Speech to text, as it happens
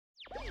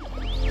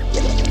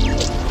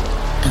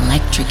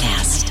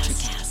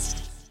NutraCast.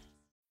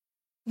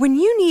 When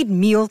you need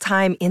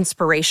mealtime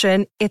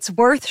inspiration, it's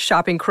worth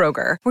shopping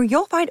Kroger, where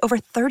you'll find over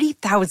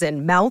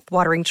 30,000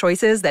 mouth-watering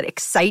choices that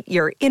excite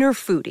your inner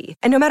foodie.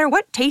 And no matter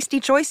what tasty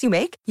choice you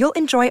make, you'll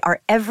enjoy our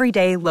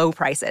everyday low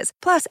prices,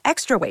 plus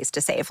extra ways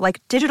to save,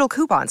 like digital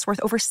coupons worth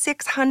over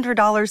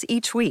 $600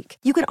 each week.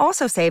 You can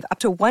also save up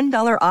to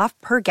 $1 off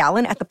per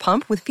gallon at the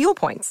pump with fuel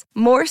points.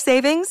 More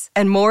savings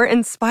and more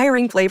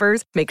inspiring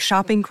flavors make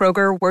shopping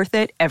Kroger worth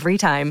it every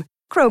time.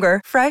 Kroger,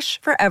 fresh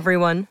for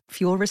everyone.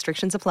 Fuel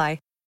restrictions apply.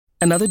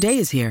 Another day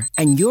is here,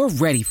 and you're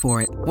ready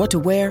for it. What to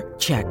wear?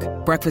 Check.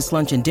 Breakfast,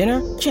 lunch, and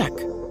dinner? Check.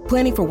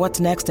 Planning for what's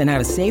next and how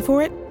to save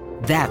for it?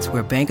 That's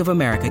where Bank of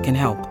America can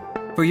help.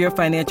 For your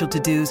financial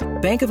to-dos,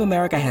 Bank of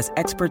America has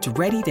experts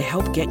ready to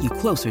help get you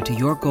closer to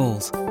your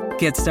goals.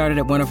 Get started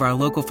at one of our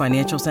local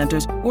financial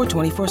centers or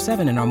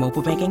 24/7 in our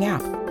mobile banking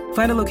app.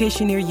 Find a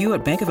location near you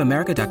at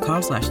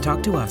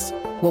bankofamerica.com/talktous.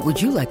 What would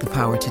you like the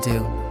power to do?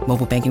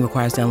 Mobile banking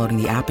requires downloading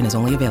the app and is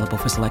only available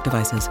for select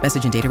devices.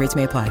 Message and data rates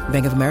may apply.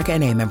 Bank of America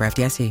NA, member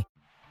FDIC.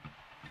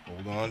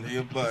 Hold on to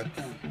your butt.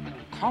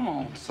 Come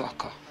on,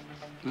 sucker.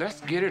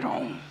 Let's get it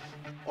on.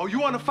 Oh, you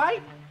want to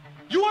fight?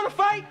 You want to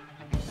fight?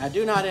 I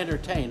do not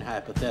entertain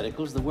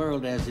hypotheticals. The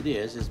world as it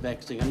is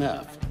vexing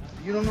enough.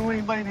 You don't know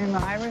anybody named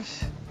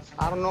Iris?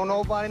 I don't know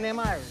nobody named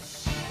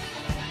Iris.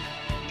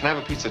 Can I have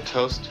a piece of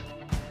toast?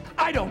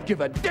 I don't give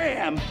a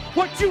damn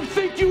what you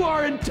think you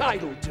are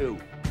entitled to.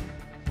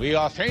 We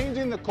are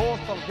changing the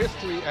course of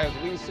history as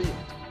we see it.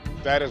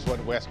 That is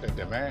what Western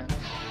demands.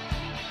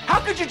 How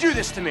could you do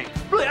this to me?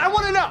 Really, I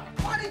want to know.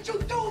 Why did you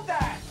do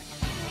that?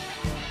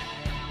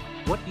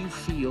 What you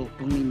feel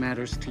only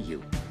matters to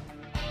you.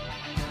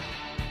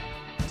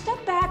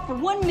 Step back for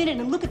 1 minute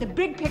and look at the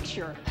big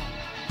picture.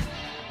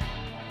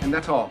 And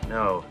that's all?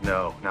 No,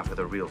 not for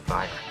the real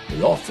fire.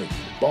 We offer you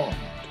bond,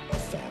 a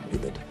family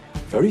that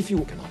very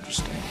few can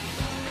understand.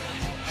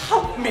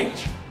 Help me.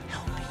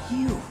 Help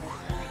you.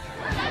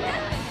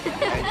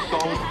 And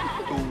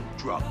don't do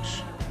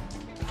drugs.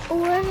 Or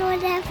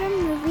Whatever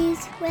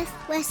Movies with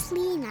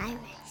Wesley and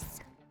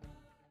Iris.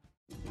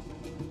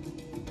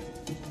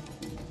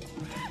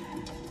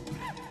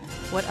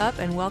 What up,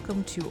 and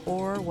welcome to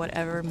Or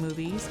Whatever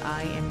Movies.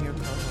 I am your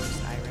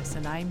co-host, Iris,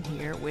 and I'm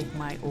here with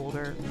my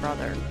older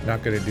brother.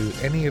 Not going to do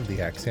any of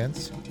the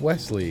accents.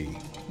 Wesley.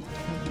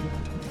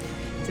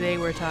 Today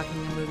we're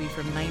talking a movie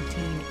from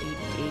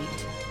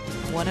 1988.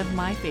 One of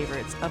my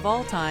favorites of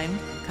all time,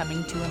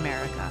 Coming to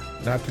America.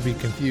 Not to be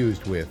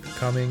confused with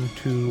Coming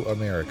to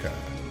America.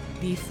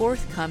 The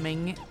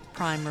forthcoming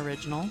Prime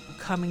original,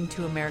 Coming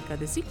to America,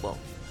 the sequel.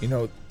 You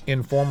know,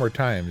 in former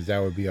times, that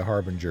would be a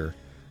harbinger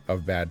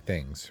of bad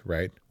things,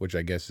 right? Which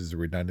I guess is a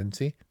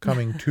redundancy.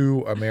 Coming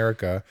to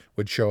America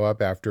would show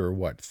up after,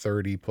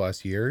 30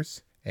 plus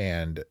years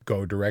and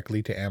go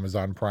directly to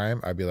Amazon Prime.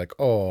 I'd be like,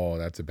 oh,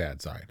 that's a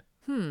bad sign.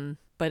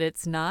 But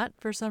it's not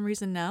for some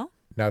reason now?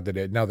 Now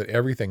that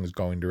everything is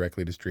going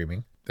directly to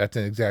streaming. That's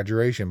an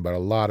exaggeration, but a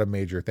lot of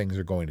major things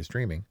are going to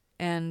streaming.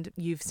 And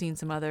you've seen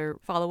some other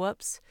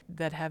follow-ups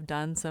that have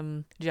done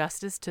some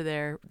justice to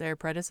their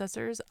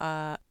predecessors,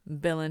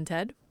 Bill and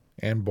Ted.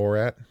 And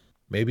Borat.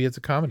 Maybe it's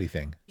a comedy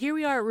thing. Here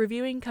we are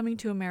reviewing Coming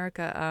to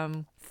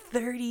America,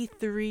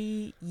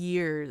 33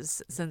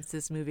 years since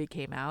this movie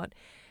came out.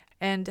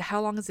 And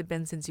how long has it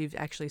been since you've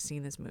actually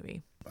seen this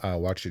movie?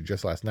 Watched it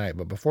just last night,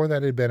 but before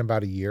that it had been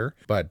about a year.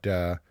 But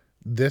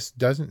this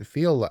doesn't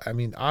feel,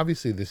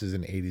 obviously this is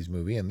an 80s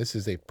movie, and this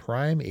is a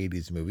prime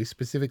 80s movie,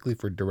 specifically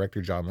for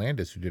director John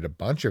Landis, who did a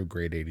bunch of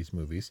great 80s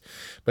movies.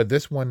 But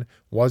this one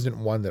wasn't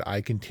one that I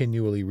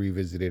continually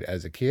revisited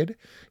as a kid.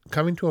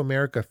 Coming to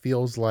America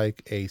feels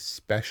like a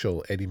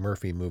special Eddie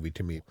Murphy movie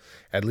to me,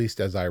 at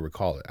least as I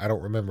recall it. I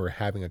don't remember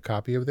having a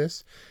copy of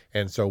this,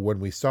 and so when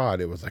we saw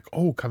it, it was like,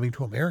 oh, Coming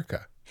to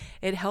America.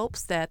 It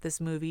helps that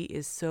this movie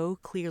is so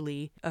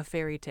clearly a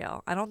fairy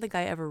tale. I don't think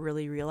I ever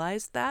really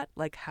realized that,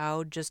 like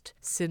how just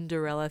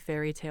Cinderella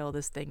fairy tale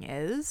this thing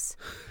is,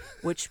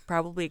 which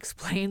probably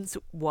explains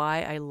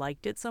why I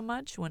liked it so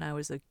much when I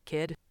was a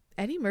kid.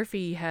 Eddie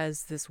Murphy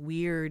has this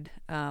weird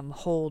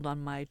hold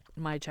on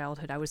my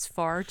childhood. I was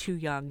far too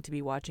young to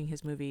be watching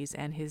his movies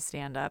and his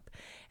stand-up,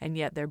 and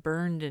yet they're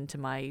burned into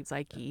my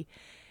psyche.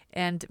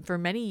 And for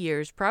many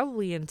years,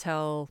 probably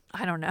until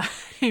my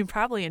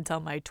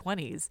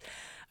 20s,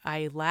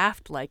 I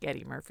laughed like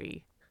Eddie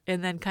Murphy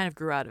and then kind of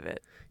grew out of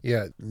it.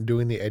 Yeah,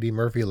 doing the Eddie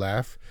Murphy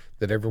laugh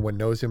that everyone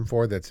knows him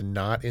for that's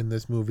not in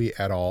this movie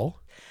at all.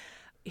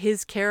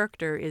 His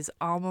character is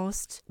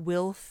almost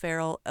Will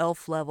Ferrell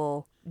elf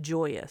level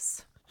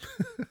joyous.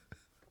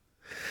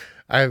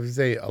 I have to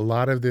say, a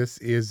lot of this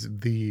is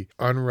the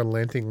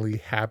unrelentingly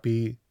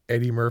happy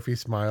Eddie Murphy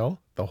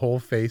smile, the whole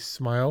face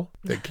smile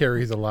that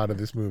carries a lot of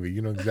this movie.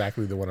 You know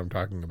exactly the one I'm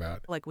talking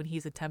about. Like when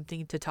he's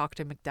attempting to talk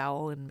to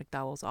McDowell in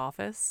McDowell's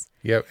office.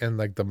 Yep, and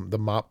like the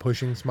mop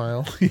pushing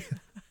smile.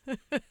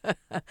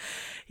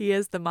 He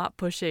has the mop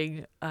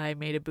pushing, I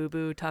made a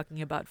boo-boo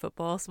talking about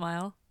football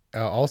smile.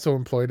 Also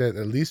employed it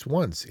at least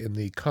once in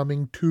the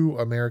Coming to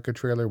America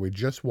trailer we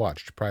just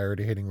watched prior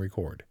to hitting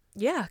record.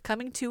 Yeah,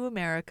 Coming to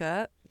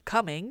America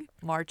coming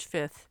March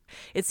 5th.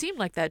 It seemed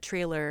like that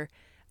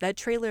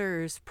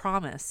trailer's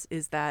promise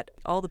is that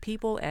all the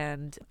people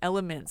and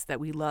elements that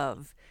we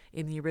love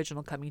in the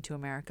original Coming to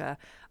America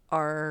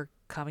are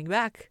coming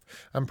back.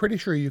 I'm pretty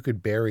sure you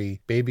could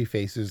bury baby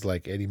faces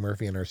like Eddie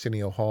Murphy and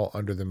Arsenio Hall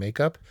under the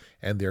makeup,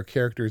 and their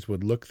characters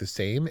would look the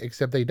same,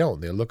 except they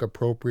don't. They look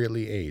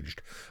appropriately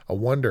aged. A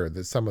wonder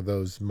that some of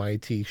those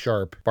mighty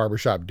sharp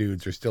barbershop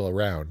dudes are still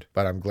around,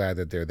 but I'm glad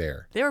that they're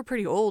there. They were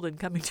pretty old in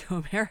Coming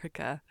to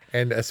America.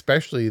 And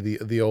especially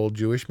the old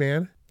Jewish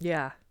man.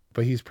 Yeah.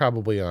 But he's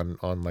probably on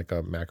like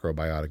a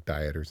macrobiotic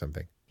diet or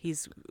something.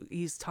 He's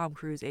Tom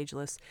Cruise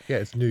ageless. Yeah,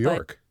 it's New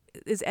York. But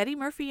is Eddie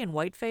Murphy in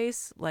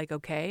whiteface like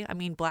okay? I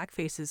mean,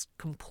 blackface is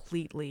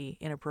completely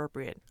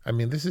inappropriate. I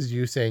mean, this is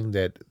you saying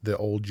that the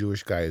old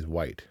Jewish guy is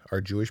white.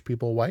 Are Jewish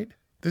people white?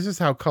 This is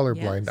how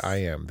colorblind I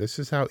am. This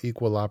is how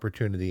equal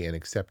opportunity and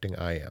accepting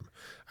I am.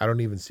 I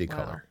don't even see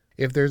color.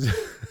 If there's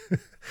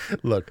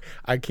look,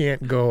 I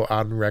can't go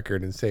on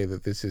record and say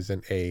that this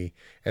isn't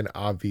an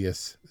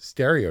obvious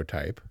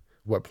stereotype.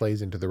 What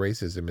plays into the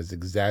racism is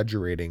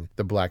exaggerating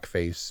the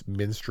blackface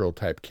minstrel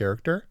type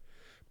character,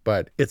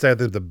 but it's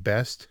either the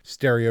best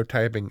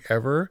stereotyping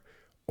ever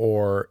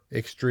or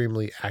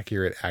extremely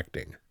accurate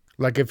acting.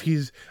 Like if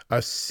he's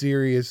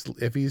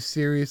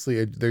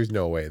seriously, there's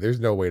no way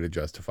to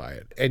justify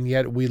it. And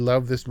yet we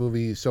love this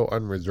movie so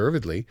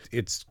unreservedly.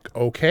 It's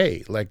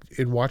okay. Like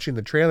in watching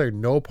the trailer,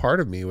 no part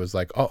of me was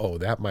like, uh-oh,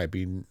 that might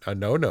be a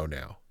no-no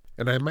now.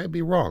 And I might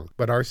be wrong,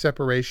 but our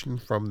separation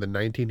from the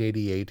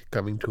 1988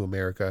 Coming to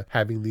America,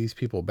 having these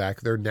people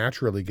back, they're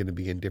naturally going to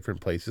be in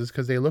different places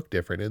because they look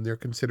different and they're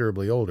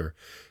considerably older.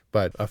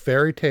 But a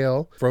fairy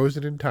tale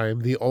frozen in time,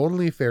 the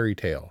only fairy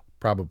tale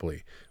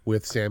probably,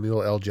 with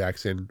Samuel L.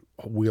 Jackson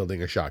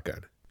wielding a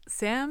shotgun.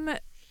 Sam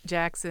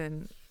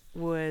Jackson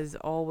was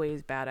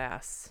always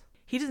badass.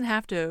 He doesn't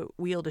have to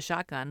wield a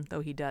shotgun,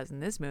 though he does in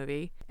this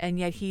movie, and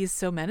yet he's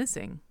so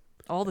menacing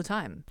all the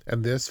time.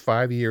 And this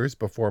 5 years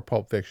before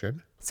Pulp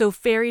Fiction. So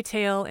fairy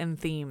tale and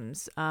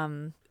themes.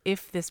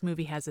 If this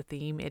movie has a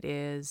theme, it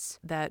is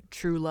that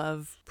true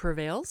love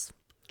prevails,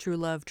 true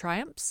love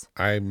triumphs.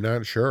 I'm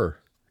not sure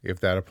if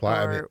that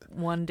applies. Or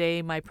one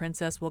day my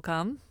princess will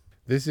come.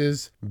 This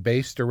is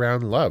based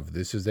around love.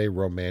 This is a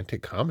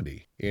romantic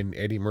comedy in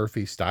Eddie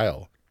Murphy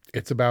style.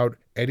 It's about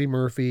Eddie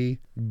Murphy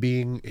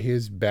being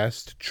his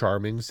best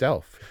charming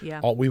self.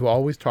 Yeah. We've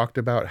always talked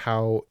about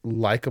how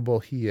likable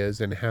he is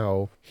and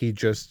how he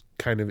just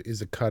kind of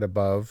is a cut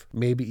above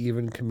maybe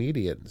even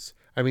comedians.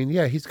 I mean,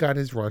 yeah, he's got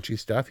his raunchy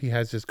stuff. He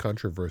has his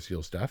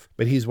controversial stuff,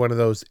 but he's one of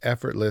those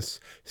effortless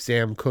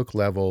Sam Cooke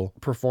level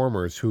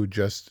performers who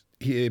just,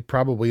 it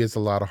probably is a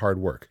lot of hard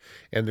work.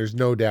 And there's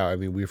no doubt, I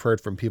mean, we've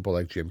heard from people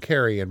like Jim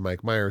Carrey and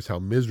Mike Myers how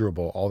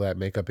miserable all that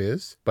makeup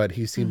is, but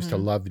he seems to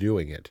love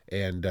doing it.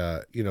 And,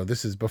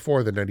 this is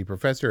before The Nutty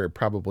Professor. It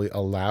probably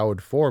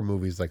allowed for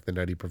movies like The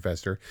Nutty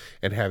Professor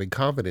and having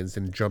confidence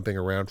in jumping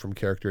around from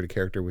character to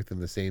character within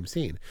the same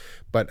scene.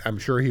 But I'm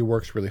sure he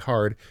works really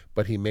hard,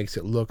 but he makes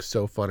it look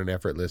so fun and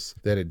effortless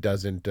that it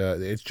doesn't,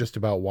 it's just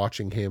about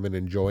watching him and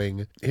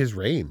enjoying his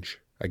range.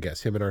 I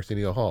guess, him and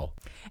Arsenio Hall.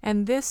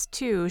 And this,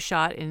 too,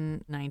 shot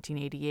in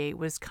 1988,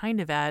 was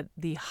kind of at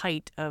the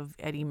height of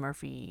Eddie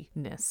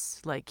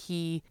Murphy-ness. Like,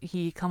 he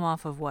come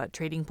off of,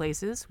 Trading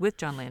Places with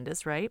John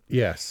Landis, right?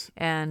 Yes.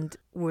 And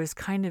was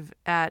kind of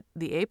at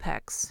the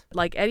apex.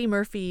 Like, Eddie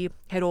Murphy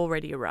had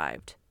already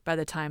arrived by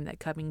the time that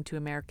Coming to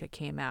America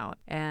came out,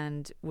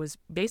 and was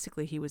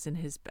basically, he was in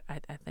his,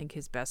 I think,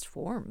 his best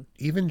form.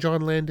 Even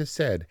John Landis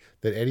said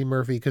that Eddie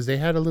Murphy, because they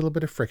had a little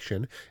bit of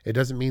friction, it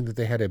doesn't mean that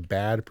they had a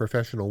bad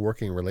professional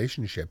working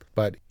relationship,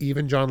 but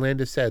even John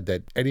Landis said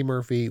that Eddie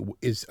Murphy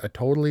is a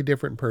totally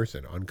different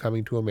person on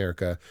Coming to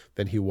America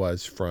than he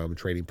was from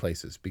Trading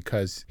Places,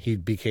 because he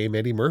became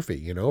Eddie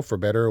Murphy, for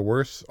better or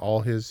worse, all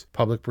his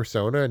public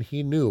persona, and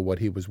he knew what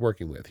he was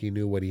working with. He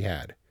knew what he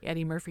had.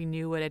 Eddie Murphy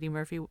knew what Eddie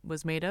Murphy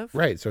was made of.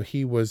 Right. So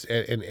he was,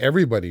 and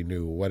everybody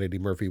knew what Eddie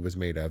Murphy was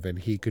made of, and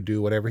he could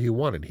do whatever he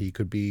wanted. He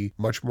could be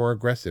much more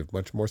aggressive,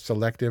 much more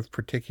selective,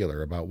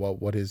 particular about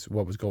what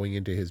was going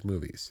into his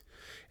movies.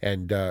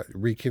 And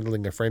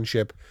rekindling a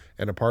friendship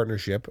and a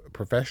partnership, a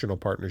professional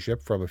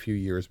partnership from a few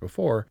years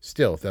before,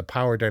 still, the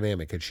power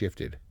dynamic had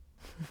shifted.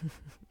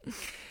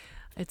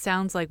 It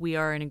sounds like we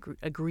are in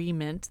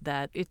agreement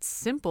that it's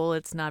simple,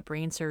 it's not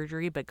brain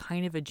surgery, but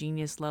kind of a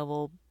genius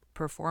level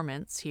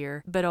performance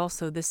here. But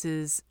also this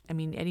is,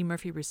 Eddie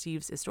Murphy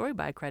receives a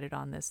storyboard credit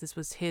on this. This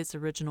was his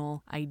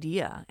original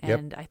idea.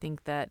 And I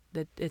think that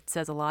it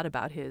says a lot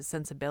about his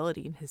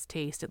sensibility and his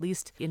taste, at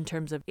least in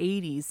terms of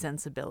 80s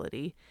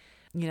sensibility.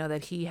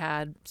 That he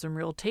had some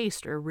real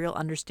taste or real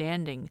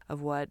understanding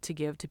of what to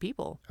give to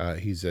people.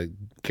 He's a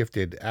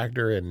gifted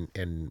actor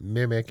and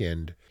mimic,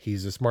 and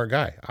he's a smart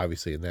guy,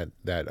 obviously, and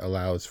that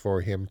allows for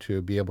him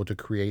to be able to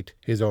create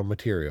his own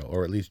material,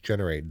 or at least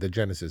generate the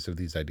genesis of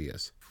these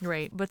ideas.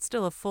 Right, but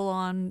still a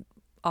full-on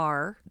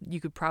R.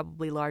 You could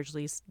probably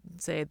largely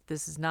say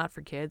this is not for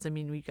kids.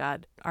 We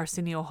got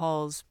Arsenio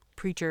Hall's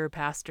preacher,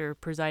 pastor,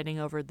 presiding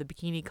over the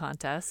bikini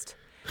contest.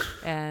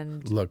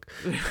 And Look,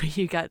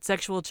 you got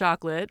Sexual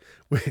Chocolate.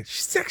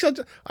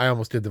 I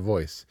almost did the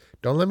voice.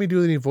 Don't let me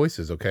do any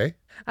voices, okay?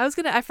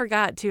 I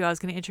forgot too. I was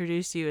gonna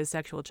introduce you as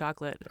Sexual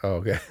Chocolate. Oh,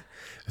 okay.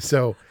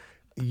 So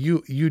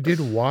you did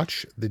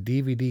watch the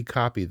DVD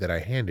copy that I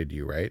handed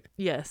you, right?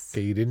 Yes.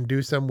 Okay, you didn't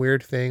do some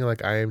weird thing like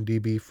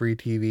IMDb free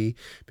TV,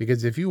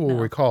 because if you will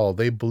recall,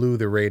 they blew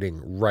the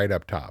rating right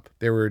up top.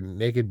 There were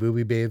naked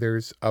booby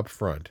bathers up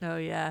front. Oh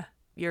yeah.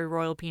 Your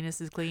royal penis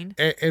is clean.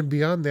 And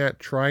beyond that,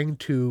 trying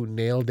to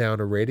nail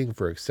down a rating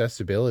for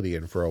accessibility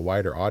and for a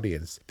wider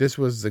audience. This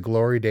was the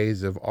glory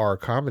days of R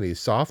comedies,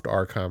 soft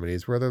R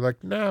comedies, where they're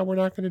like, nah, we're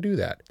not going to do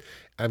that.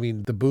 I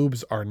mean, the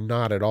boobs are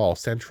not at all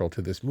central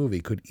to this movie.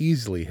 Could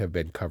easily have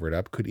been covered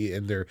up.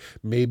 And there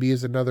maybe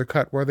is another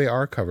cut where they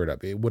are covered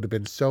up. It would have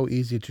been so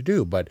easy to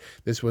do. But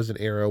this was an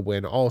era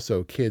when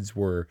also kids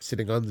were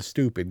sitting on the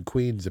stoop in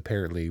Queens,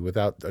 apparently,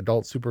 without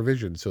adult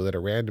supervision, so that a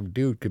random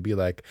dude could be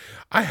like,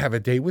 I have a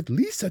date with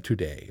Lisa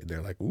today. And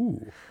they're like,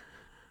 ooh.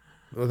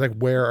 Like,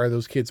 where are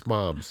those kids'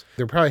 moms?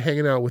 They're probably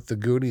hanging out with the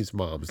Goonies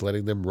moms,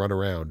 letting them run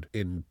around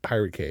in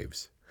pirate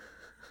caves,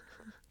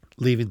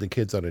 leaving the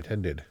kids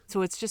unattended.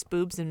 So it's just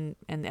boobs and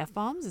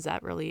F-bombs? Is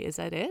that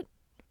it?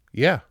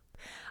 Yeah.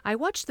 I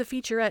watched the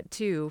featurette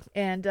too,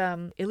 and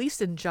at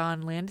least in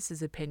John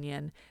Landis's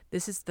opinion,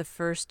 this is the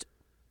first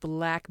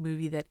black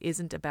movie that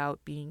isn't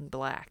about being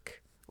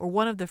black, or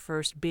one of the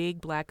first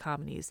big black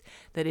comedies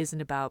that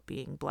isn't about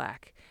being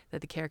black,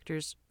 that the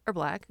characters are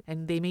black,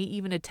 and they may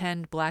even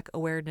attend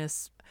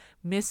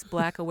Miss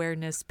Black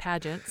Awareness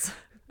pageants.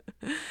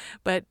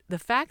 But the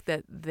fact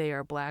that they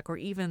are black, or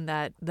even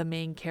that the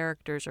main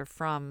characters are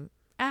from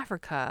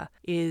Africa,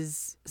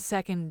 is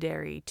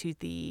secondary to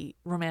the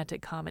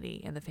romantic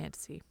comedy and the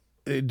fantasy.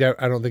 I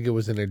don't think it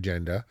was an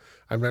agenda.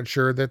 I'm not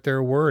sure that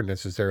there were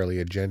necessarily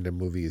agenda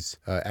movies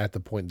at the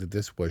point that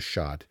this was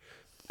shot.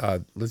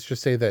 Let's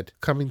just say that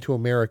Coming to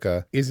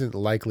America isn't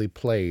likely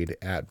played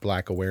at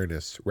Black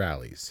awareness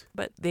rallies.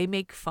 But they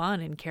make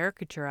fun and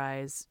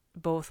caricaturize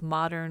both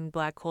modern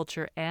black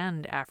culture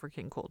and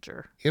African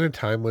culture. In a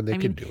time when they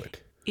could do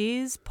it.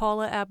 Is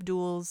Paula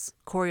Abdul's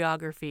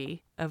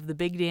choreography of the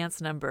big dance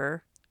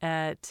number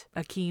at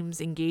Akeem's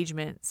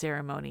engagement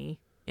ceremony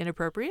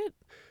inappropriate?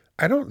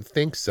 I don't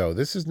think so.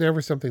 This is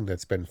never something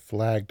that's been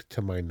flagged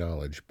to my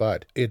knowledge,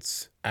 but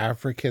it's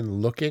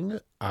African looking,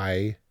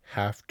 I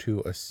have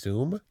to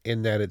assume,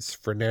 in that it's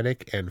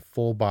frenetic and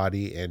full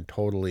body and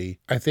totally,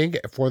 I think,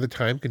 for the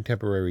time,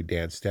 contemporary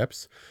dance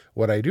steps.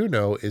 What I do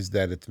know is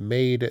that it's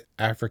made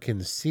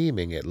African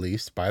seeming, at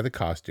least by the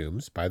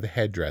costumes, by the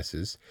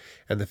headdresses,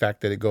 and the fact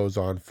that it goes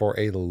on for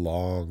a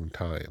long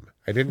time.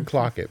 I didn't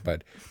clock it,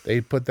 but they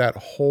put that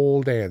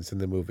whole dance in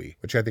the movie,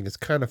 which I think is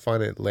kind of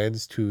fun. It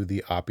lends to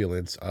the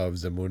opulence of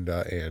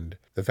Zamunda and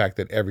the fact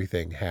that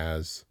everything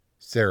has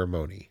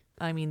ceremony.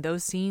 I mean,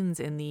 those scenes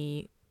in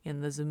the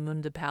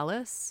Zamunda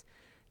Palace,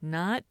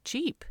 not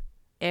cheap.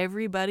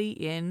 Everybody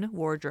in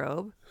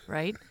wardrobe,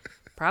 right?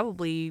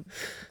 Probably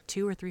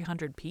 200 or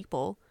 300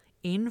 people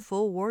in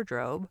full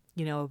wardrobe,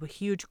 a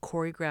huge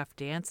choreographed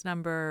dance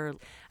number.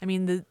 I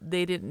mean,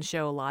 they didn't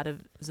show a lot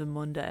of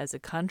Zamunda as a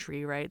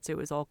country, right? So it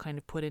was all kind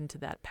of put into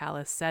that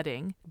palace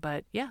setting.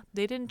 But yeah,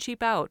 they didn't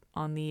cheap out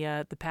on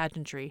the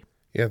pageantry.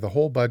 Yeah, the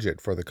whole budget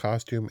for the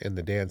costume and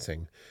the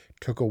dancing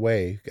took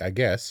away, I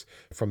guess,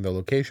 from the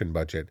location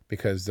budget,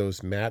 because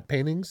those matte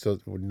paintings,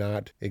 those were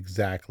not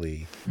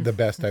exactly the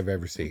best I've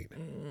ever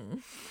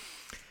seen.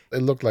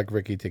 It looked like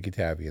Ricky Tikki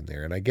Tavi in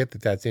there, and I get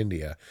that that's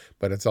India,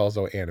 but it's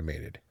also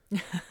animated.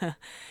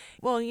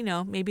 Well,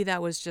 maybe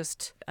that was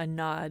just a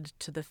nod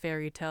to the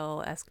fairy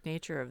tale-esque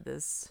nature of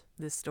this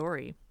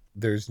story.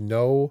 There's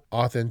no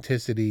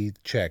authenticity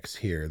checks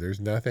here.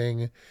 There's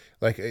nothing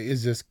like,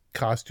 is this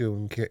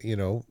costume,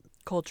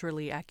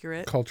 culturally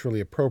accurate,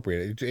 culturally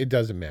appropriate? It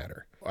doesn't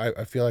matter.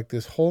 I feel like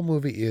this whole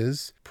movie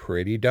is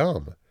pretty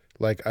dumb.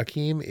 Like,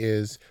 Akeem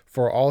is,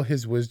 for all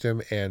his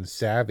wisdom and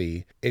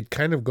savvy, it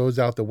kind of goes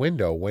out the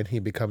window when he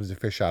becomes a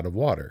fish out of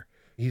water.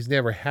 He's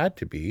never had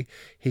to be.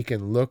 He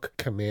can look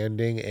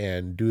commanding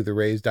and do the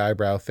raised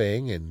eyebrow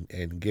thing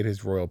and get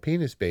his royal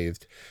penis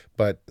bathed.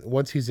 But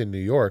once he's in New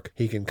York,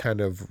 he can kind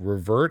of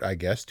revert, I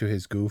guess, to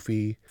his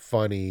goofy,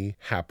 funny,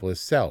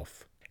 hapless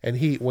self. And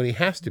when he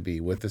has to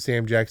be with the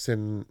Sam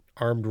Jackson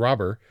armed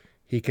robber,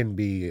 he can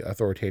be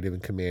authoritative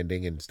and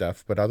commanding and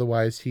stuff, but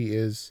otherwise he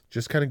is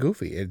just kind of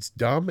goofy. It's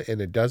dumb, and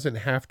it doesn't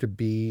have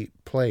to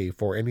play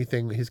for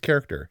anything. His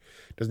character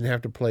doesn't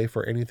have to play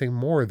for anything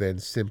more than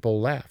simple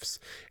laughs.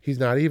 He's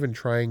not even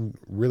trying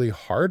really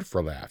hard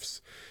for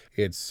laughs.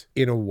 It's,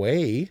 in a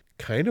way,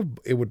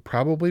 it would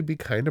probably be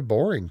kind of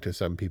boring to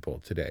some people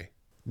today.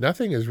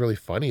 Nothing is really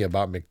funny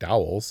about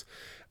McDowell's.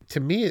 To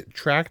me, it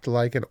tracked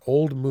like an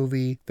old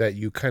movie that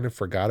you kind of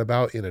forgot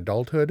about in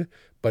adulthood,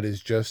 but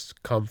is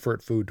just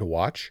comfort food to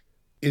watch.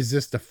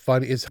 Is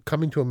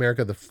Coming to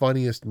America the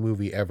funniest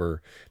movie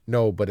ever?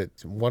 No, but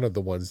it's one of the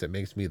ones that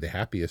makes me the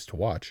happiest to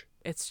watch.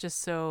 It's just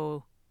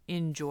so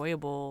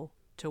enjoyable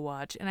to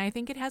watch. And I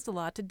think it has a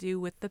lot to do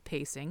with the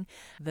pacing.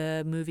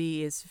 The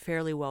movie is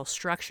fairly well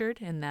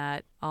structured in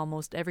that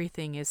almost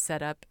everything is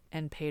set up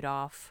and paid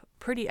off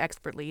pretty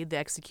expertly. The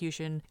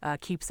execution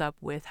keeps up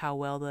with how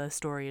well the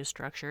story is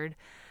structured.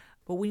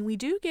 But when we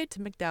do get to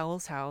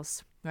McDowell's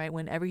house, right,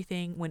 when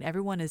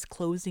everyone is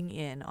closing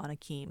in on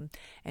Akeem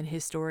and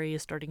his story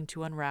is starting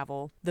to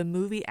unravel, the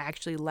movie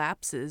actually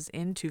lapses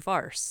into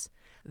farce.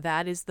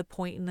 That is the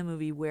point in the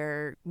movie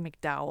where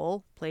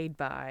McDowell, played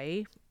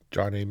by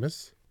John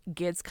Amos,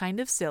 gets kind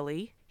of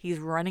silly. He's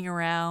running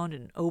around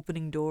and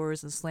opening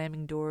doors and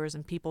slamming doors,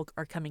 and people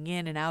are coming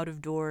in and out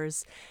of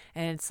doors,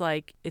 and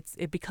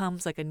it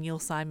becomes like a Neil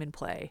Simon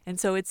play. And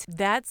so it's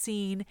that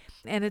scene,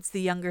 and it's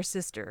the younger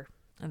sister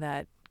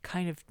that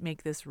kind of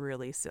make this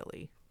really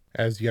silly.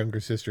 As younger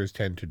sisters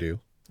tend to do.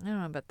 I don't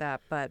know about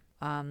that, but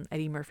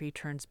Eddie Murphy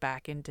turns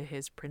back into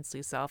his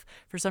princely self.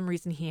 For some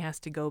reason, he has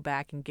to go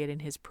back and get in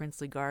his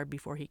princely garb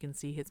before he can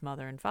see his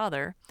mother and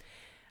father.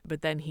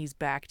 But then he's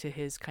back to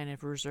his kind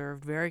of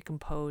reserved, very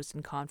composed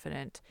and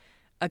confident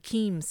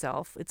Akeem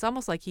self. It's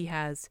almost like he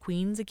has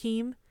Queen's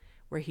Akeem,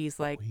 where he's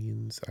like...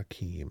 Queen's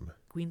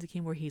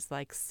Akeem, where he's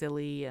like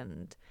silly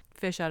and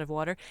fish out of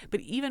water.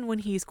 But even when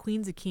he's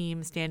Queen's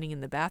Akeem standing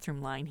in the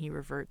bathroom line, he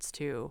reverts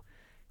to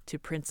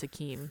Prince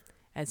Akeem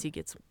as he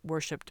gets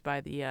worshipped by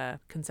the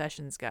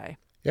concessions guy.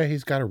 Yeah,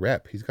 he's got a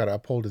rep. He's got to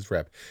uphold his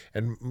rep.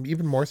 And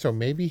even more so,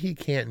 maybe he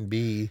can't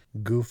be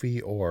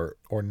goofy or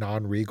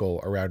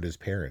non-regal around his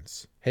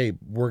parents. Hey,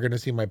 we're going to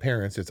see my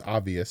parents. It's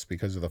obvious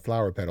because of the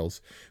flower petals.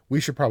 We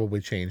should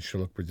probably change to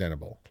look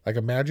presentable. Like,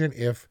 imagine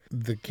if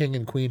the king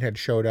and queen had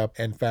showed up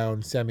and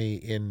found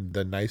Semmi in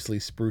the nicely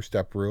spruced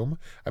up room.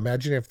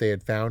 Imagine if they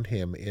had found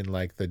him in,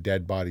 like, the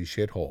dead body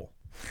shithole.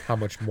 How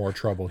much more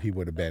trouble he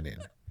would have been in.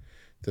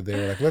 So they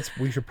were like,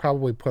 we should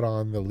probably put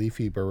on the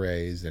leafy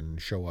berets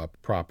and show up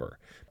proper.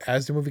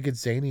 As the movie gets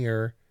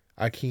zanier,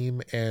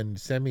 Akeem and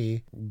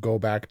Semmi go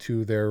back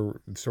to their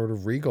sort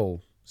of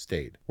regal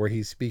state, where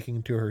he's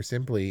speaking to her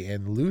simply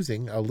and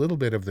losing a little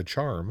bit of the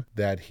charm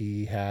that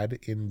he had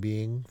in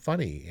being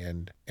funny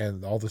and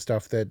all the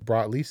stuff that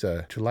brought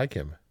Lisa to like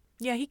him.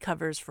 Yeah, he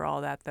covers for all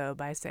that, though,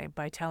 by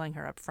telling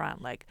her up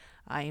front, like,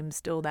 I am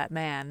still that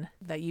man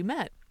that you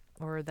met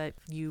or that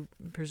you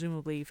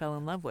presumably fell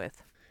in love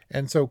with.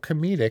 And so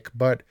comedic,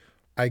 but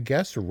I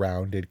guess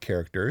rounded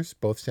characters.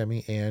 Both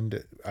Semmi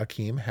and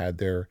Akeem had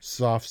their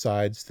soft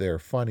sides, their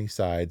funny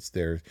sides,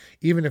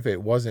 even if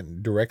it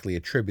wasn't directly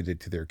attributed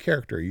to their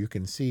character, you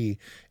can see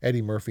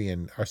Eddie Murphy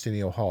and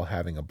Arsenio Hall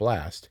having a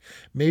blast.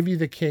 Maybe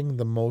the king,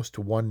 the most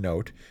one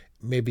note.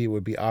 Maybe it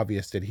would be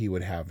obvious that he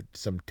would have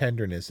some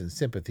tenderness and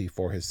sympathy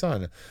for his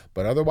son,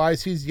 but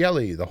otherwise he's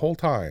yelly the whole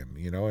time,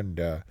 you know. And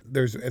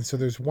so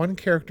there's one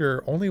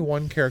character, only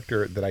one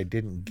character that I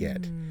didn't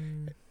get.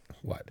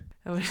 What?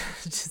 I was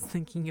just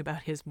thinking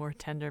about his more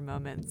tender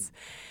moments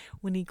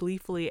when he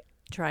gleefully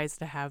tries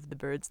to have the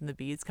birds and the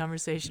bees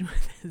conversation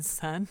with his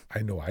son. I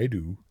know I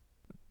do.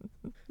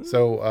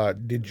 So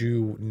did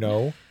you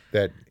know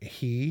that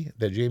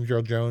James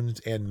Earl Jones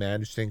and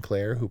Madge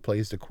Sinclair, who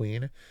plays the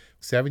Queen,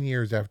 7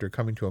 years after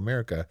coming to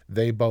America,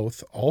 they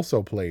both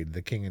also played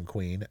the King and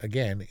Queen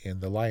again in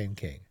The Lion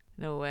King?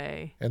 No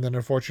way. And then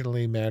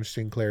unfortunately, Madge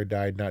Sinclair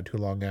died not too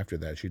long after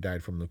that. She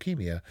died from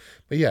leukemia.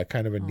 But yeah,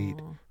 kind of a neat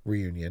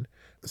reunion.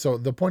 So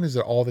the point is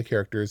that all the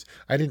characters,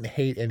 I didn't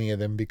hate any of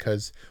them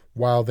because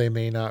while they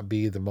may not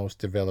be the most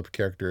developed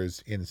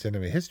characters in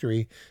cinema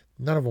history,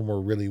 none of them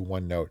were really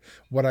one note.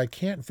 What I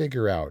can't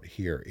figure out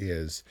here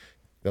is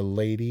the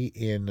lady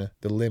in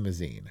the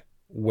limousine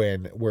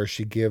where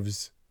she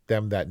gives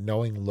them that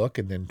knowing look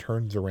and then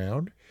turns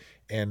around.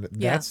 And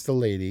that's the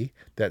lady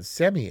that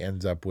Semmi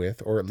ends up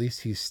with, or at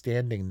least he's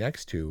standing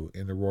next to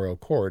in the royal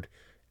court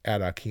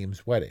at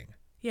Akeem's wedding.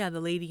 Yeah,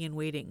 the lady in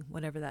waiting,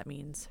 whatever that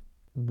means.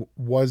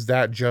 Was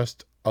that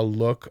just a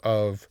look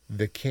of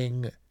the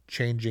king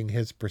changing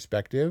his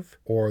perspective,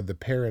 or the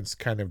parents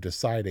kind of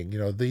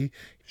deciding,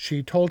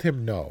 she told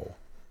him no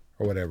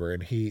or whatever,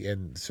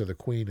 and so the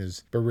queen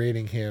is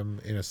berating him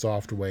in a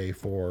soft way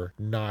for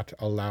not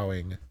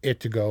allowing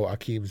it to go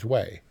Akeem's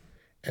way.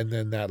 And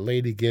then that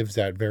lady gives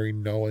that very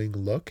knowing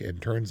look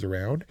and turns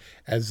around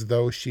as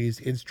though she's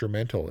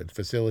instrumental in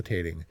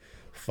facilitating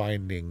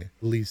finding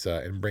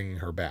Lisa and bringing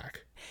her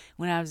back.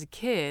 When I was a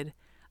kid,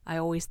 I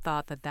always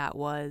thought that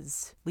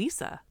was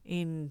Lisa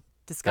in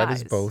disguise.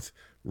 That is both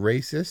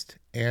racist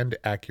and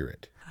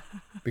accurate.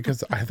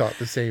 Because I thought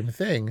the same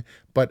thing,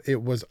 but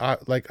it was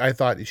I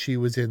thought she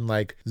was in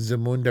like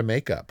Zamunda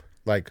makeup,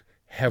 like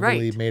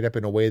heavily made up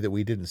in a way that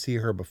we didn't see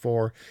her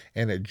before,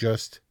 and it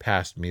just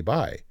passed me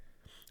by.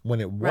 When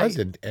it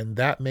wasn't, and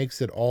that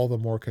makes it all the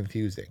more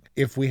confusing.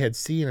 If we had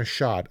seen a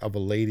shot of a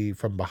lady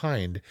from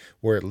behind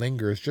where it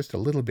lingers just a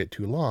little bit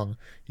too long,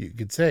 you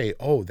could say,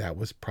 oh, that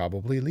was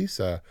probably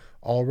Lisa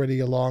already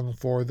along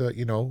for the,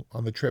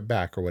 on the trip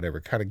back or whatever,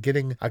 kind of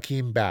getting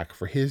Akeem back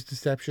for his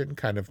deception,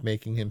 kind of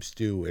making him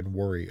stew and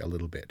worry a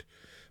little bit.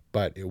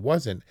 But it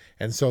wasn't,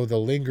 and so the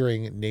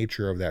lingering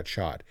nature of that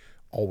shot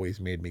always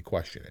made me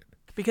question it.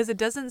 Because it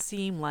doesn't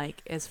seem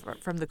like,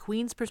 from the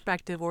queen's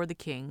perspective or the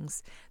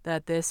king's,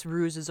 that this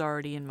ruse is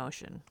already in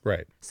motion.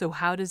 Right. So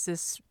how does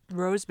this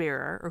rose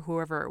bearer, or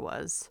whoever it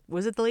was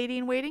it the lady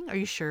in waiting? Are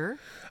you sure?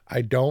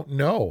 I don't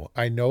know.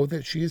 I know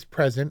that she is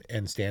present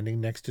and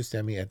standing next to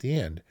Semmi at the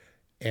end.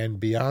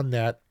 And beyond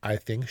that, I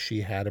think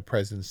she had a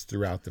presence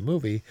throughout the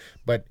movie.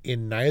 But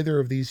in neither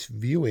of these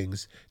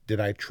viewings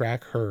did I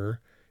track her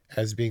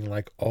as being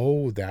like,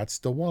 oh, that's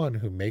the one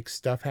who makes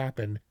stuff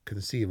happen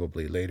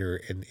conceivably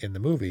later in the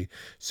movie.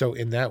 So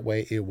in that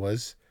way, it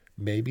was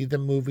maybe the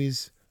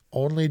movie's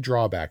only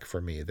drawback for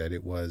me, that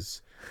it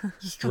was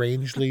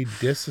strangely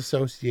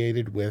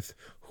disassociated with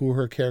who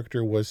her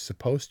character was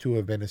supposed to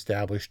have been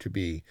established to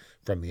be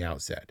from the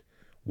outset.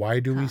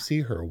 Why do we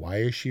see her? Why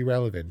is she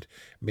relevant?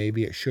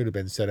 Maybe it should have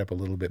been set up a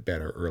little bit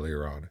better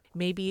earlier on.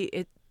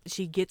 Maybe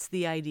she gets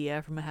the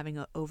idea from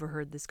having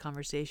overheard this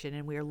conversation,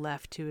 and we're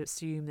left to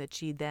assume that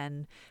she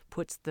then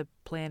puts the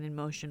plan in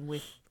motion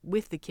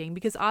with the king,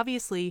 because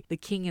obviously the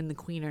king and the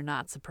queen are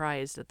not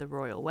surprised at the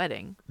royal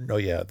wedding. No,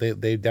 yeah,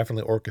 they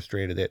definitely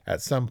orchestrated it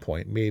at some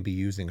point, maybe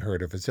using her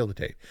to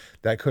facilitate.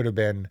 That could have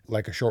been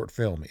like a short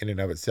film in and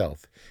of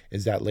itself,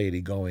 is that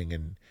lady going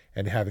and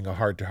having a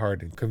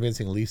heart-to-heart and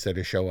convincing Lisa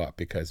to show up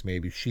because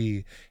maybe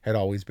she had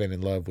always been in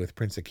love with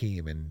Prince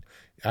Akeem. And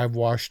I've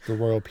washed the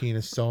royal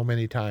penis so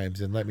many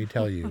times, and let me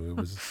tell you, it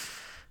was...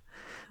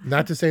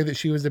 Not to say that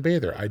she was a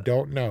bather. I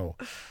don't know.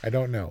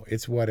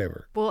 It's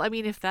whatever. Well, I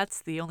mean, if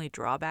that's the only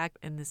drawback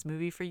in this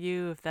movie for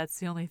you, if that's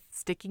the only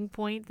sticking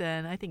point,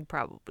 then I think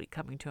probably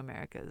Coming to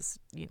America is,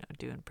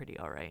 doing pretty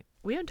all right.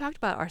 We haven't talked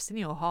about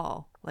Arsenio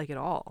Hall, at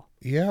all.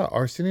 Yeah,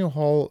 Arsenio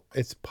Hall,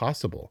 it's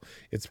possible.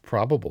 It's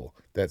probable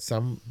that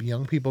some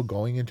young people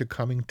going into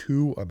Coming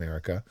to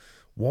America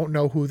won't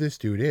know who this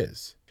dude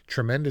is.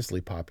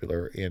 Tremendously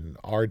popular in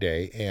our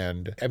day,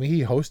 and I mean,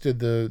 he hosted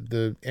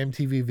the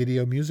MTV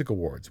Video Music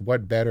Awards.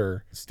 What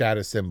better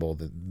status symbol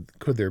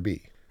could there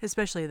be?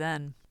 Especially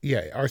then.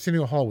 Yeah,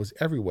 Arsenio Hall was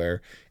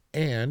everywhere,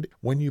 and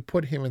when you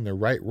put him in the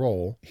right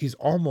role, he's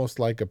almost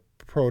like a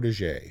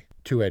protege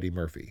to Eddie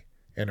Murphy.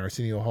 And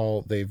Arsenio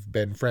Hall, they've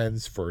been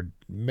friends for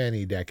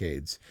many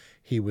decades.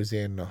 He was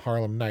in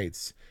Harlem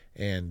Nights,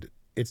 and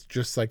it's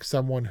just like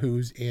someone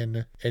who's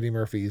in Eddie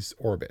Murphy's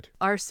orbit.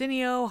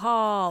 Arsenio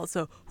Hall.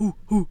 So, who?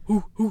 No,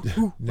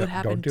 What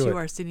happened to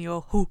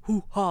Arsenio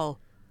Hall?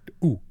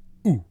 Ooh.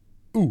 And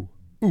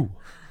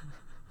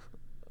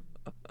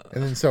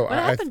then what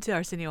happened to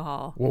Arsenio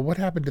Hall? Well, what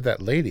happened to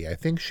that lady? I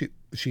think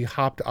she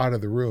hopped out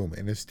of the room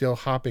and is still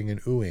hopping and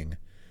oohing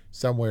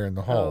somewhere in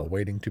the hall,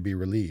 waiting to be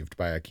relieved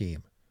by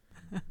Akeem.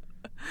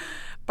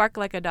 Bark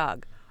like a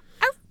dog.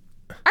 Arf,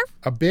 arf.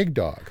 A big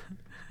dog.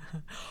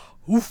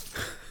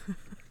 Oof.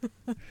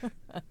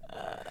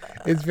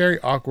 It's very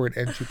awkward,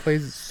 and she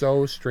plays it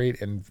so straight,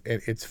 and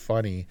it's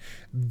funny.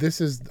 This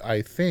is,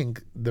 I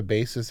think, the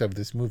basis of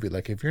this movie.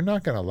 Like, if you're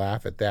not going to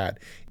laugh at that,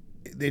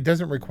 it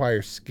doesn't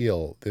require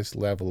skill, this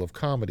level of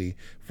comedy,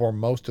 for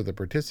most of the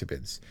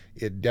participants.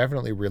 It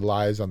definitely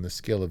relies on the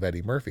skill of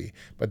Eddie Murphy,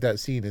 but that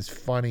scene is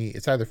funny.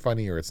 It's either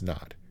funny or it's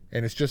not.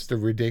 And it's just the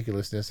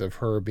ridiculousness of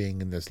her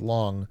being in this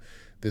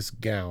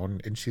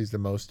gown, and she's the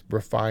most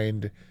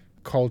refined,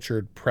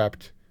 cultured,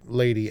 prepped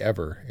lady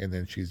ever, and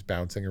then she's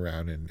bouncing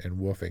around and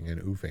woofing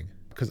and oofing.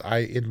 Because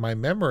in my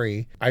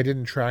memory, I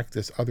didn't track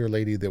this other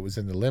lady that was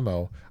in the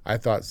limo. I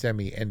thought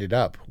Semmi ended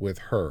up with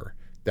her,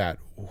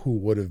 who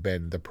would have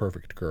been the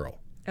perfect girl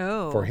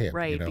for him.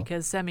 Right,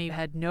 because Semmi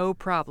had no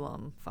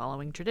problem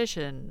following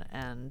tradition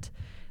and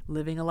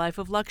living a life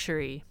of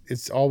luxury.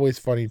 It's always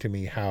funny to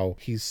me how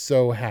he's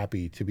so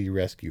happy to be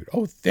rescued.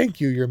 Oh,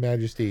 thank you, Your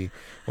Majesty.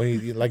 When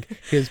he,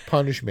 his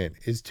punishment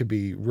is to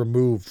be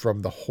removed from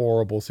the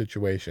horrible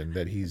situation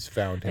that he's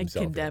found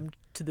himself and condemned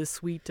to the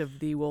suite of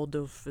the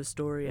Waldorf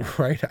Astoria.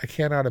 Right? I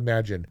cannot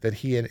imagine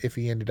that if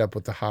he ended up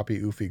with the hoppy,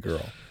 oofy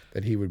girl,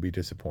 that he would be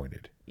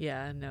disappointed.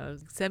 Yeah, no.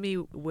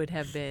 Semmi would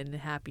have been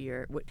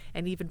happier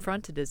and even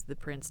fronted as the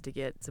prince to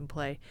get some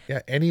play.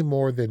 Yeah, any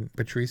more than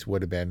Patrice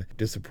would have been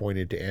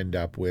disappointed to end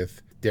up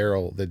with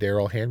the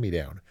Daryl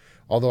hand-me-down.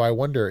 Although I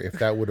wonder if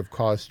that would have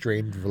caused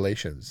strained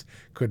relations.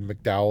 Could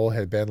McDowell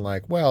have been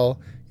like,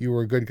 well, you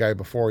were a good guy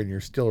before and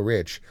you're still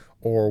rich,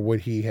 or would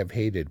he have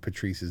hated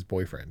Patrice's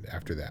boyfriend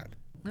after that?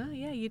 Oh,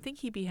 yeah, you'd think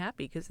he'd be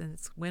happy because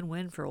it's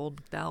win-win for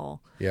old McDowell.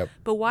 Yep.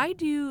 But why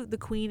do the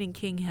queen and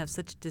king have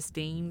such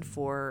disdain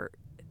for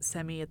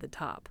Semmi at the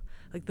top?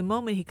 Like, the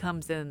moment he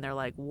comes in, they're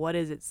like, what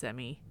is it,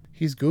 Semmi?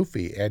 He's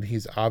goofy, and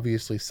he's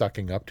obviously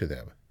sucking up to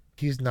them.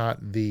 He's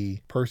not the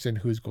person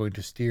who's going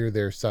to steer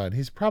their son.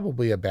 He's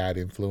probably a bad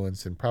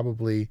influence and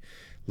probably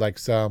like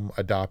some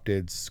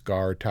adopted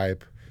Scar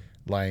type,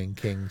 Lion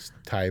King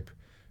type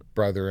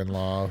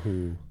brother-in-law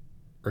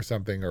or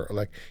something, or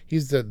like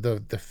he's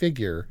the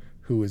figure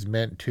who is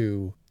meant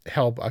to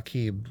help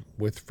Akeem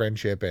with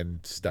friendship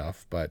and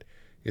stuff, but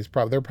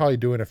they're probably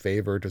doing a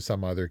favor to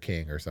some other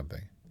king or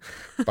something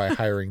by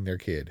hiring their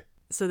kid.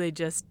 So they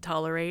just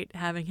tolerate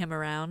having him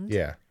around?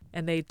 Yeah.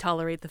 And they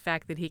tolerate the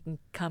fact that he can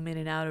come in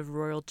and out of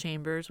royal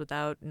chambers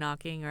without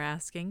knocking or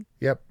asking?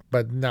 Yep,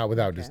 but not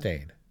without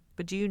disdain.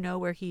 But do you know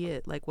where he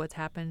is? Like, what's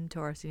happened to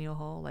Arsenio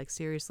Hall? Like,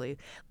 seriously,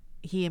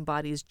 he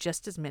embodies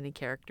just as many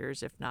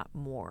characters, if not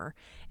more.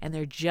 And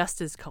they're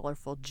just as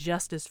colorful,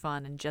 just as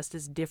fun, and just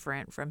as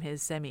different from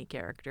his Semi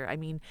character. I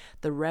mean,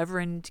 the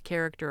Reverend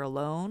character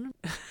alone,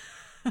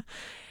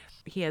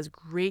 he has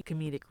great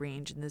comedic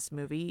range in this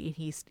movie. And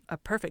he's a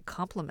perfect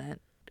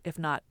complement, if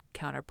not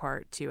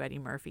counterpart, to Eddie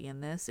Murphy in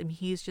this. I mean,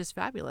 he's just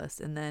fabulous.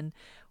 And then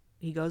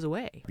he goes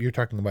away. You're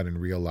talking about in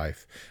real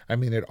life. I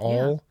mean, it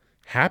all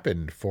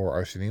happened for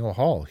Arsenio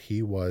Hall.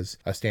 He was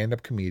a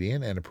stand-up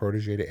comedian and a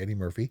protege to Eddie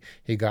Murphy.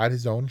 He got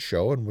his own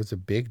show and was a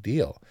big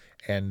deal.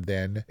 And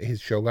then his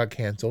show got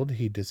canceled.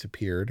 He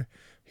disappeared.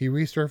 He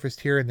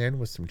resurfaced here and then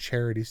with some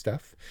charity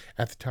stuff.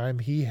 At the time,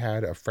 he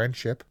had a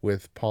friendship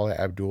with Paula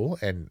Abdul,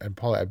 and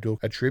Paula Abdul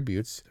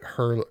attributes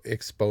her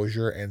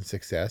exposure and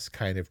success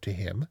kind of to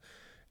him.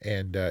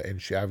 And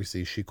she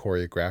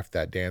choreographed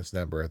that dance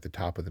number at the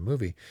top of the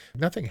movie.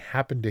 Nothing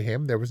happened to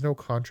him. There was no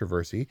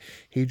controversy.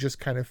 He just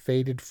kind of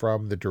faded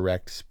from the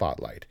direct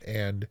spotlight.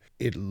 And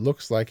it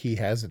looks like he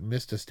hasn't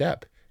missed a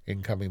step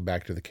in coming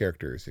back to the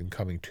characters, in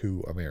Coming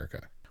to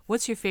America.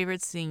 What's your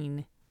favorite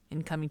scene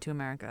in Coming to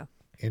America?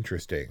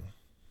 Interesting.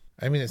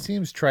 I mean, it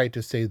seems trite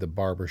to say the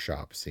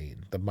barbershop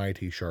scene, the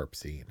Mighty Sharp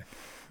scene.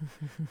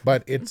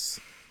 But it's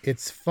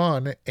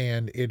fun,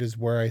 and it is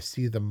where I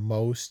see the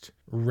most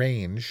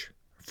range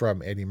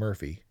from Eddie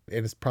Murphy.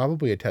 And it's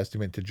probably a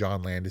testament to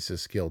John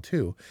Landis' skill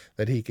too,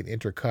 that he can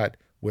intercut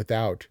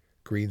without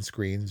green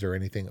screens or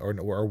anything,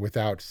 or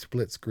without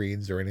split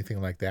screens or anything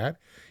like that.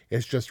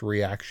 It's just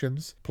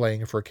reactions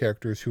playing for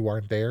characters who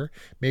aren't there.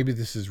 Maybe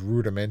this is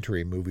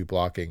rudimentary movie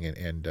blocking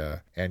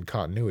and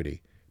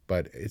continuity,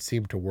 but it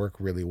seemed to work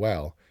really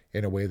well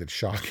in a way that's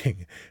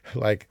shocking.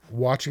 Like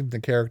watching the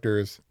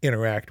characters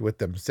interact with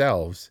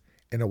themselves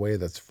in a way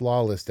that's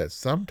flawless, that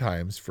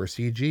sometimes for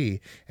CG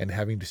and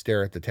having to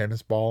stare at the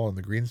tennis ball on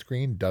the green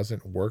screen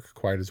doesn't work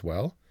quite as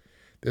well.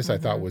 This I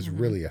thought was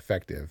really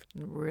effective.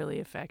 Really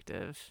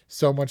effective.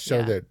 So much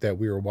so that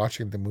we were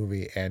watching the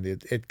movie and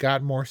it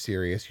got more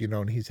serious,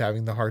 and he's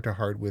having the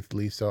heart-to-heart with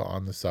Lisa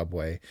on the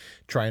subway,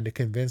 trying to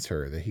convince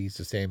her that he's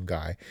the same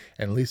guy.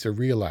 And Lisa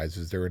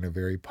realizes they're in a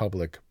very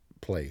public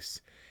place.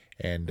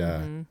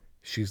 And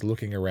she's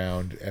looking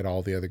around at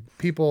all the other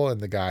people, and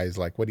the guy's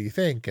like, "What do you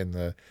think?" And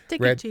the take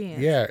a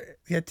chance.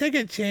 Yeah, take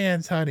a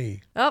chance,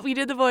 honey. Oh, you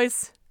did the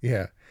voice.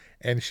 Yeah.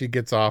 And she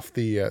gets off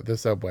the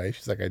subway.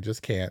 She's like, "I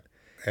just can't."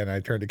 And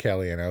I turned to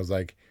Kelly and I was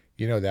like,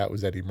 that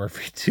was Eddie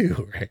Murphy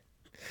too, right?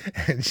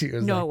 And she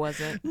was No, like,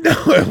 it wasn't.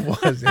 No,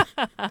 it wasn't.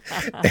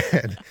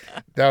 And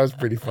that was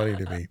pretty funny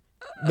to me.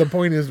 The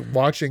point is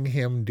watching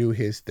him do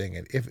his thing.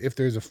 And if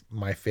there's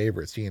my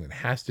favorite scene, it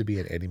has to be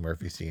an Eddie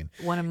Murphy scene.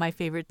 One of my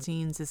favorite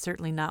scenes is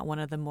certainly not one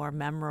of the more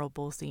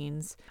memorable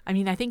scenes. I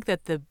mean, I think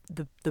that the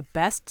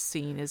best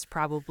scene is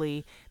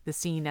probably the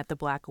scene at the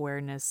Black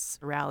Awareness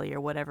rally or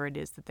whatever it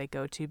is that they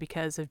go to,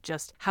 because of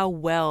just how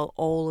well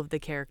all of the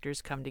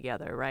characters come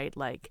together, right?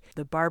 Like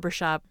the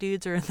barbershop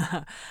dudes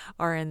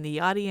are in the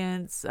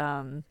audience.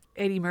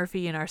 Eddie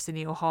Murphy and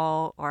Arsenio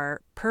Hall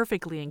are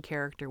perfectly in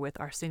character, with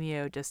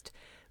Arsenio just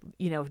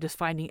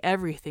finding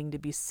everything to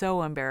be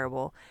so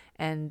unbearable,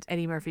 and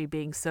Eddie Murphy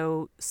being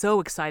so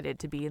excited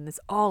to be in this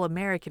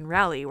all-American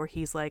rally where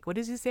he's like, what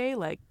does he say?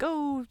 Like,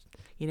 go,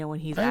 when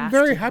he's asked. I'm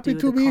very happy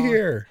to be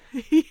here.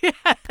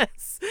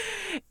 Yes.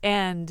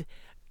 And,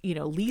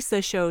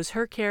 Lisa shows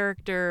her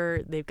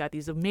character. They've got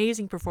these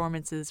amazing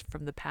performances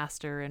from the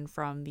pastor and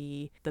from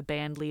the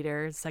band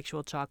leader,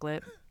 Sexual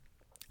Chocolate.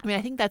 I mean,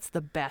 I think that's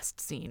the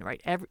best scene,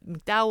 right?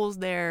 McDowell's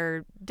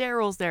there,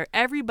 Daryl's there,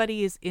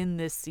 everybody is in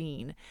this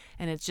scene,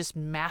 and it's just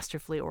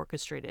masterfully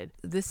orchestrated.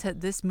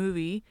 This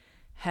movie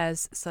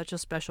has such a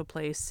special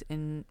place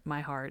in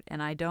my heart,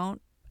 and I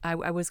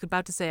was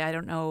about to say I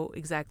don't know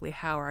exactly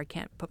how, or I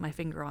can't put my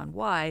finger on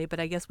why, but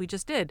I guess we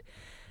just did.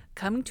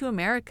 Coming to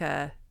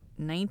America,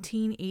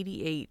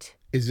 1988.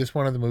 Is this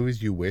one of the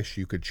movies you wish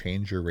you could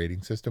change your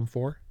rating system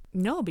for?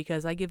 No,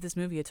 because I give this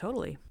movie a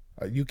totally.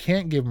 You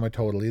can't give them a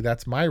totally.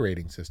 That's my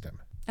rating system.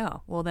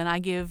 Oh, well, then I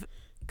give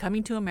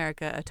Coming to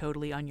America a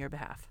totally on your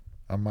behalf.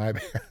 On my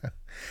behalf.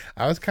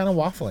 I was kind of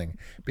waffling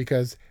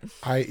because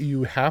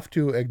you have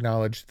to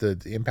acknowledge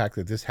the impact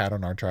that this had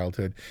on our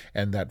childhood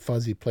and that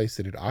fuzzy place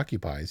that it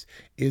occupies.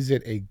 Is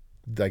it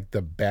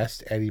the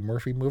best Eddie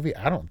Murphy movie?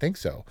 I don't think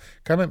so.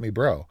 Come at me,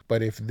 bro.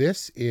 But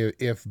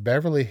if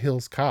Beverly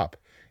Hills Cop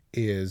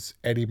is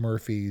Eddie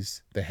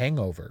Murphy's The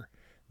Hangover,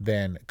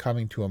 then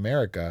Coming to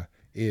America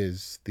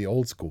is the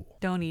old school.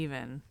 Don't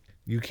even.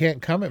 You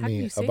can't come at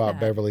me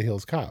about Beverly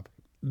Hills Cop.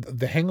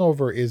 The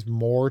Hangover is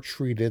more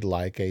treated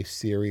like a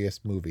serious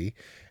movie,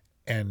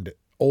 and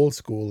old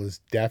school is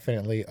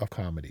definitely a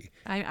comedy.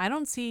 I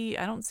don't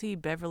see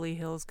Beverly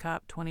Hills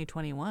Cop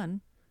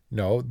 2021.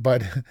 No,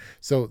 but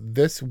so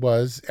this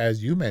was,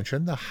 as you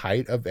mentioned, the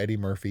height of Eddie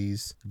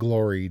Murphy's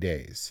glory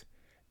days.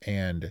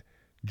 And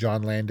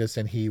John Landis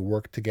and he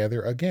worked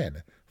together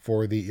again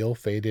for the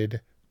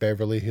ill-fated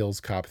Beverly Hills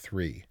Cop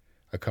 3.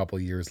 A couple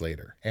years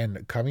later.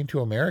 And Coming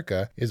to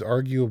America is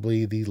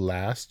arguably the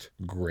last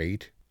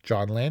great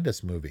John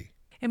Landis movie.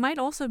 It might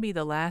also be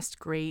the last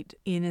great,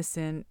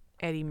 innocent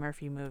Eddie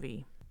Murphy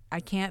movie.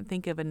 I can't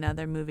think of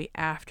another movie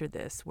after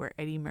this where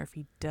Eddie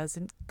Murphy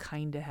doesn't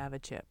kind of have a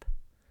chip.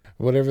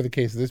 Whatever the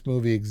case, this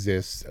movie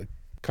exists,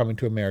 Coming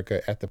to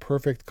America, at the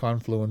perfect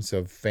confluence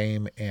of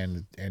fame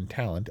and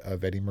talent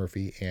of Eddie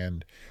Murphy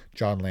and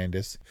John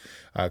Landis.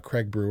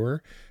 Craig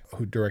Brewer,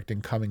 who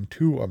directing Coming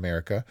to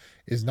America,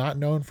 is not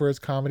known for his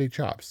comedy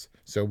chops.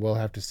 So we'll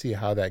have to see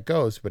how that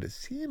goes, but it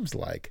seems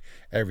like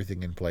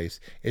everything in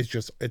place.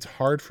 It's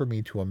hard for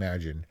me to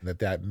imagine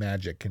that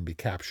magic can be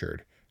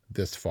captured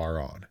this far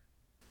on.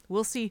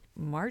 We'll see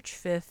March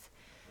 5th.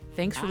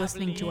 Thanks for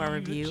listening to our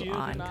review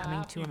on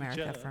Coming to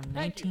America from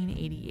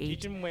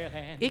 1988.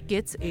 It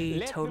gets a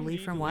totally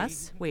from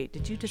Wes. Wait,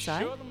 did you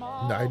decide?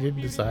 No, I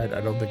didn't decide.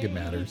 I don't think it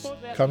matters.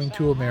 Coming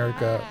to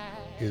America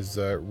is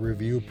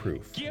review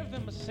proof.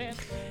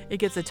 It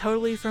gets a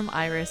totally from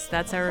Iris.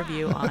 That's our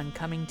review on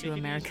Coming to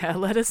America.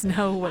 Let us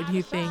know what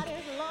you think.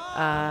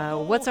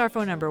 What's our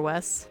phone number,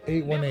 Wes?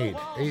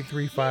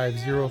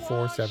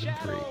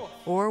 818-835-0473.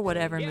 Or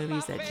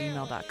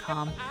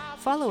whatevermovies@gmail.com.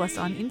 Follow us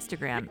on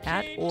Instagram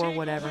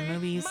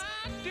 @orwhatevermovies.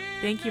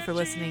 Thank you for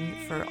listening,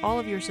 for all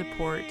of your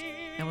support,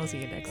 and we'll see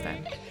you next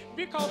time.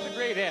 Because the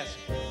greatest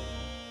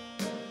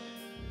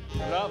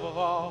love of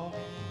all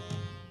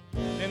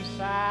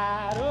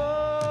inside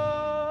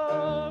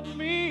of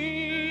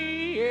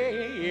me,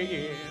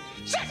 yeah.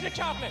 Sexy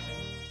chocolate.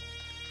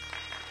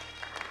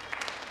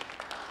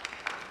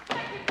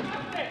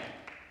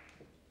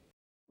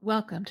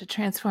 Welcome to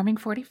Transforming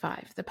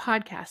 45, the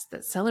podcast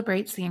that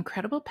celebrates the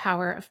incredible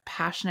power of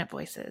passionate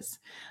voices.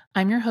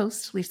 I'm your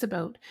host, Lisa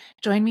Boat.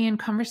 Join me in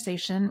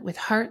conversation with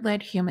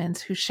heart-led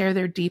humans who share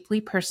their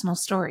deeply personal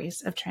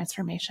stories of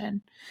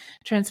transformation.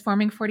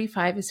 Transforming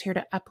 45 is here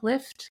to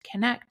uplift,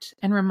 connect,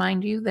 and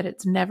remind you that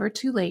it's never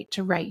too late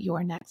to write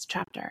your next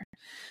chapter.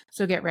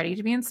 So get ready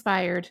to be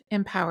inspired,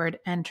 empowered,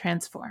 and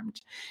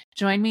transformed.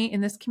 Join me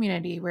in this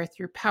community where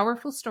through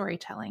powerful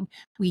storytelling,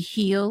 we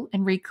heal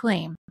and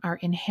reclaim our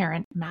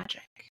inherent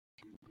magic.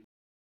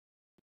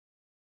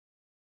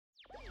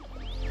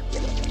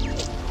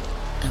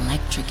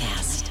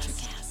 Electricast.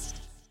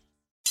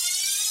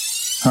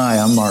 Hi,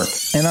 I'm Mark.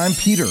 And I'm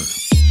Peter.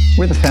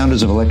 We're the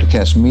founders of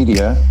Electricast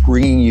Media,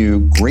 bringing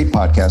you great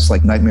podcasts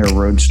like Nightmare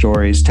Road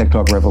Stories, Tech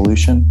Talk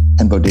Revolution,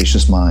 and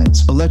Bodacious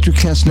Minds.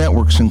 Electricast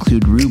networks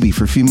include Ruby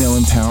for female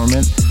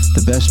empowerment,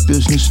 the Best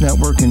Business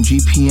Network, and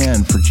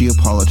GPN for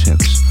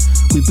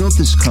geopolitics. We built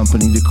this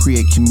company to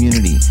create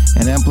community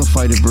and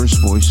amplify diverse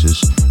voices,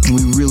 and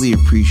we really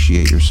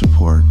appreciate your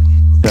support.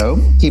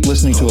 So, keep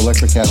listening to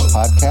Electricast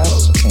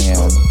podcasts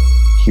and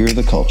hear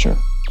the culture.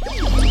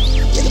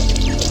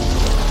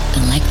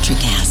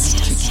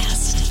 Electricast.